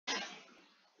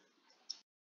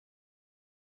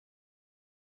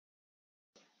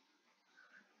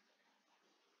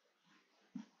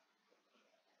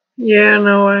Yeah,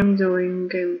 now I'm doing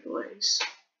gameplays.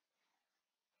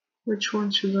 Which one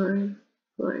should I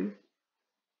play?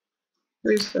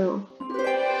 FreeCell.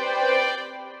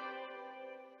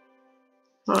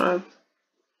 Alright,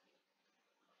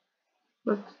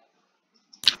 but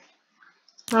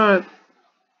alright,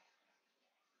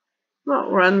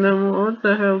 not random. What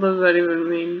the hell does that even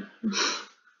mean?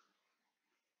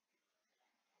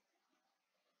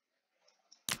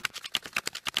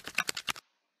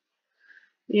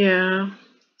 Yeah,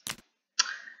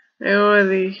 I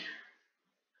already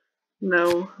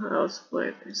know how to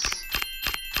play this.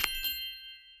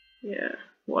 Yeah,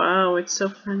 wow, it's so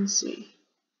fancy.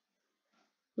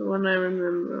 The one I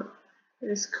remember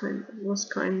was kind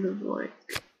of like.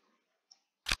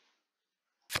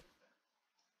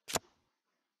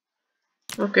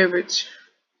 Okay, Rich.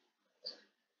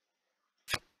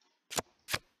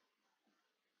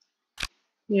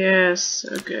 Yes,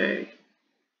 okay.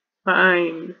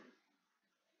 Fine.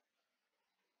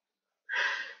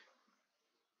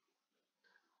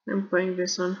 I'm playing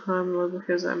this on hard mode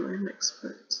because I'm an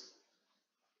expert.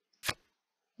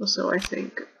 Also, I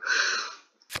think.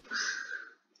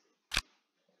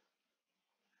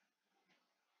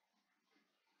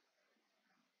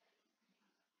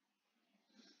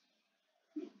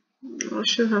 I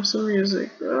should have some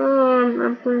music. Oh,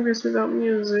 I'm playing this without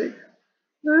music.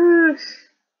 Ugh.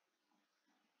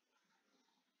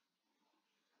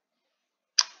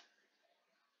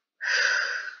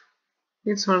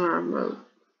 It's on hard mode.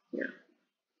 Yeah.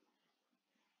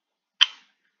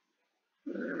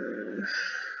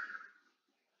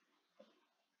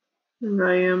 And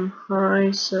I am high,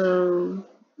 so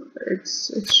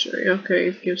it's sure. Okay,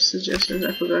 it gives suggestions.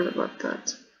 I forgot about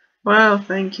that. Wow,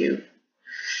 thank you.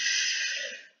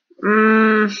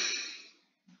 Can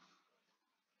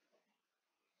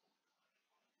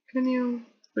you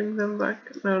bring them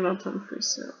back? No, not on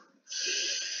FreeCell.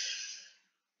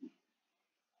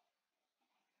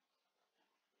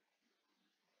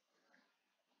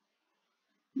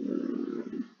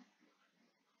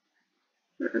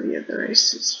 The other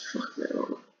races, fuck,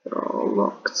 they're all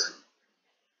locked.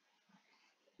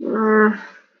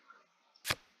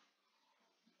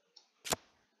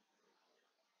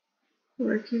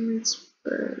 Working its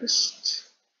best.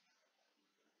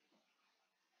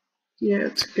 Yeah,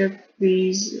 to get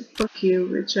these. Fuck you,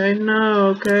 which I know,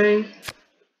 okay?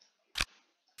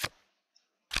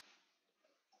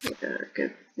 Yeah,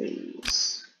 get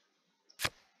these.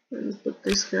 And put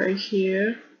this guy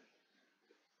here.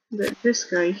 Then this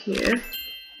guy here.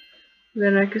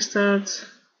 Then I can start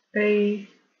a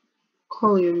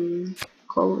column.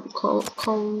 Column.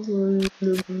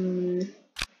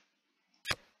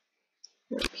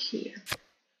 Right here.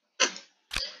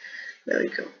 There we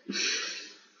go.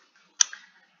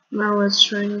 Now let's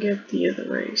try and get the other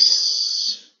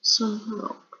race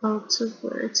somehow out of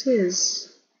where it is.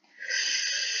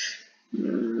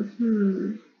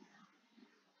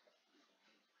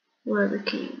 Where are the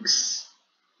kings?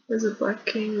 There's a black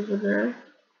king over there.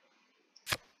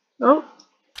 Oh,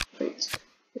 wait.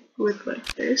 Do it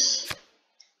like this.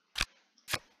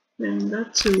 And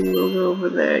that too will go over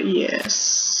there.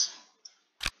 Yes.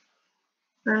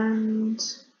 And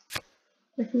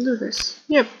I can do this.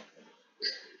 Yep.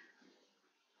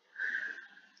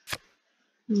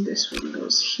 And this one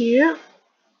goes here.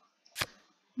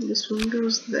 And this one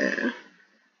goes there.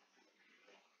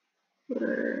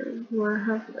 Where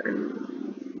have I?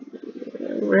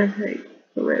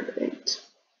 Red 8.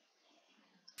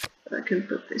 I can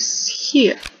put this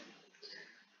here.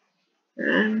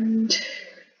 And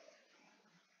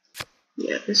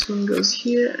yeah, this one goes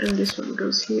here, and this one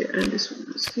goes here, and this one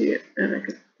goes here, and I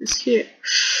can put this here.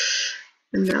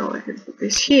 And now I can put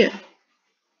this here.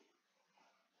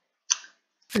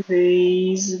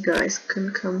 These guys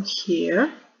can come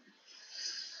here.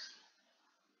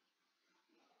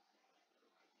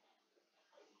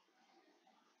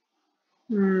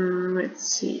 Let's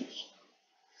see.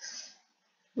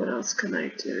 What else can I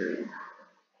do?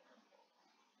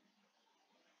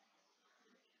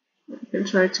 I can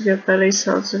try to get that ace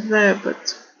out of there,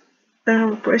 but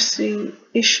there are pressing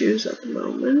issues at the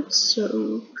moment,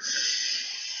 so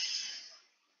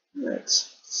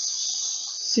let's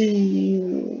see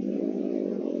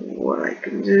what I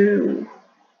can do.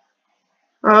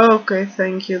 Oh, okay,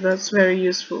 thank you, that's very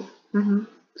useful.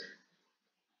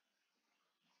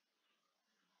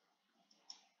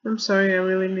 I'm sorry, I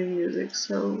really need music,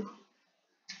 so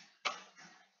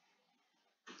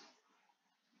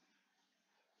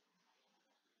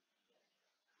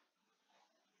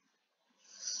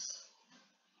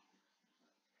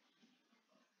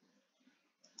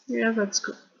yeah, that's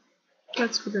good.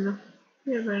 That's good enough.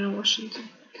 Yeah, I know Washington.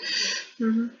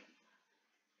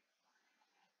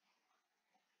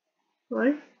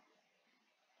 Right?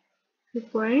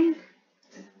 Keep playing.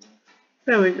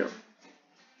 There we go.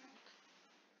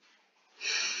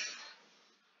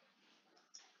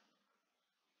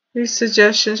 These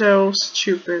suggestions are all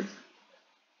stupid.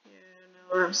 Yeah,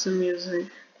 now I have some music.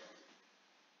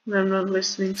 And I'm not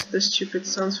listening to the stupid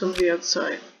sounds from the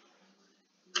outside.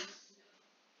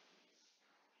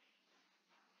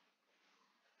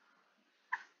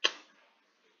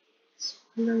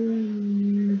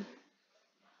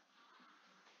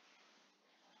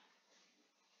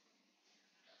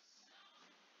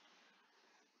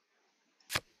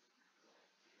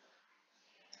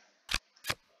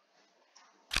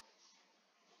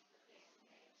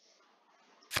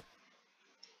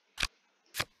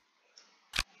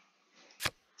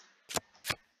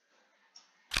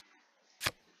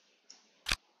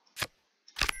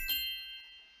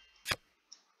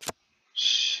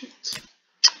 Shit.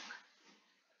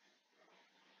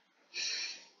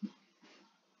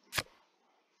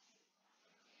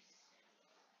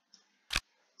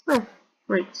 Oh,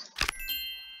 wait.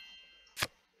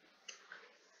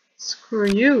 Screw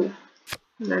you.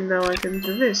 And now I can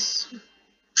do this.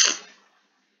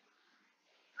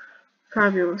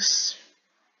 Fabulous.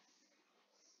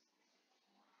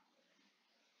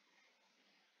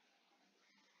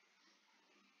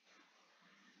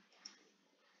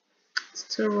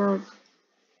 It's too loud.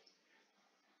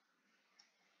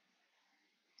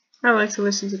 I like to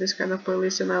listen to this kind of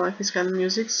playlist and I like this kind of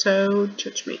music, so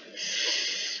judge me.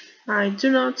 I do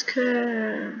not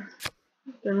care.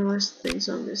 There are worse things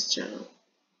on this channel.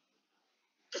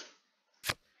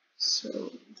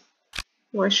 So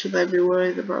why should I be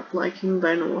worried about liking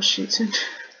Dino Washington?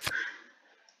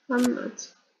 I'm not.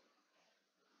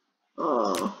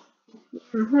 Oh,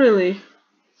 really?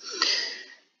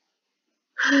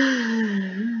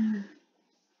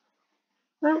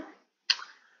 Well,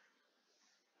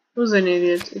 who's an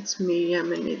idiot? It's me,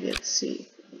 I'm an idiot. See,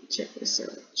 check this out,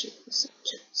 check this out,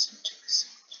 check this out, check this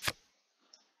out.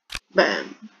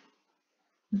 Bam.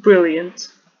 Brilliant.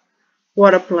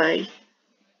 What a play.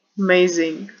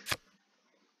 Amazing.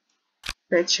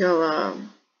 Bet you're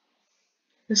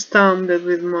astounded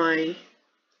with my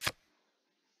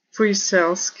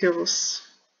FreeCell skills.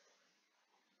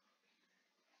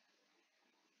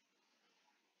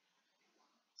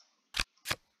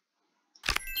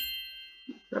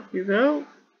 Up you go.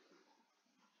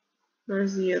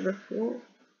 Where's the other 4?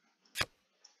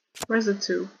 Where's the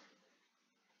 2?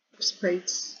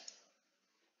 Spades.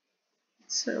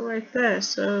 So right there,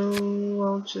 so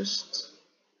I'll just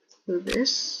do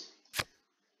this,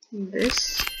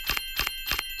 this.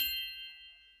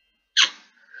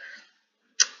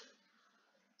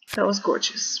 That was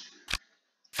gorgeous.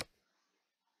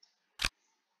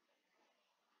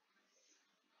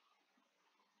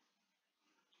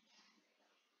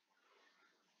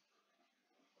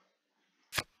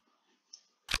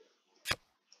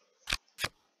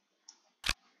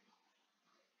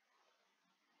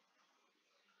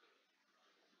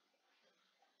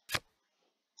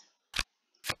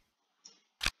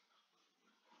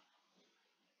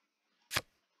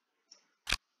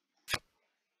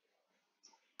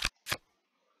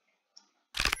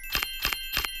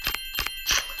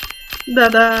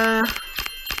 Da-da!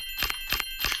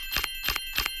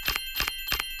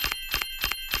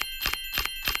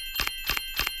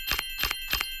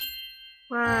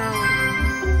 Wow.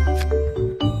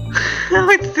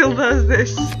 It still does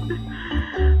this.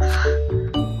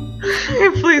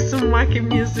 It plays some wacky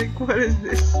music. What is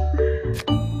this?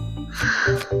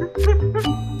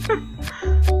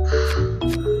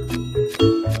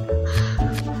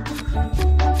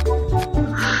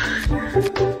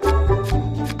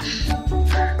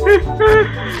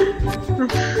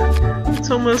 It's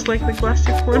almost like the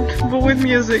classic one, but with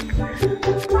music.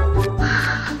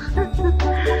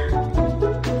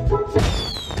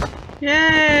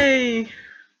 Yay!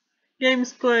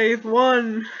 Games played,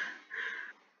 1.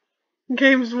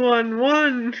 Games won,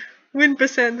 1. Win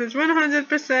percentage,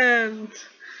 100%.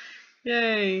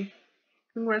 Yay!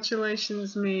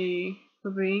 Congratulations me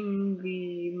for being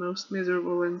the most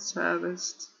miserable and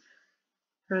saddest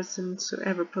person to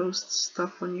ever post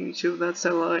stuff on YouTube. That's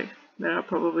a lie. There are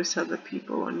probably sadder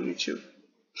people on YouTube.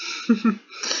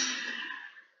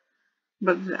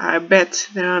 But I bet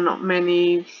there are not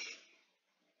many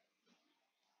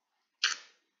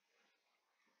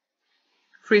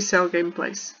FreeCell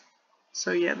gameplays.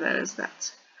 So yeah, there is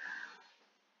that.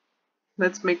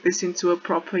 Let's make this into a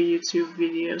proper YouTube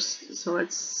video. So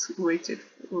let's wait it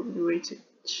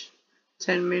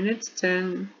 10 minutes,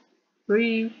 10,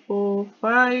 3, 4,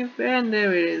 5, and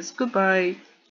there it is. Goodbye.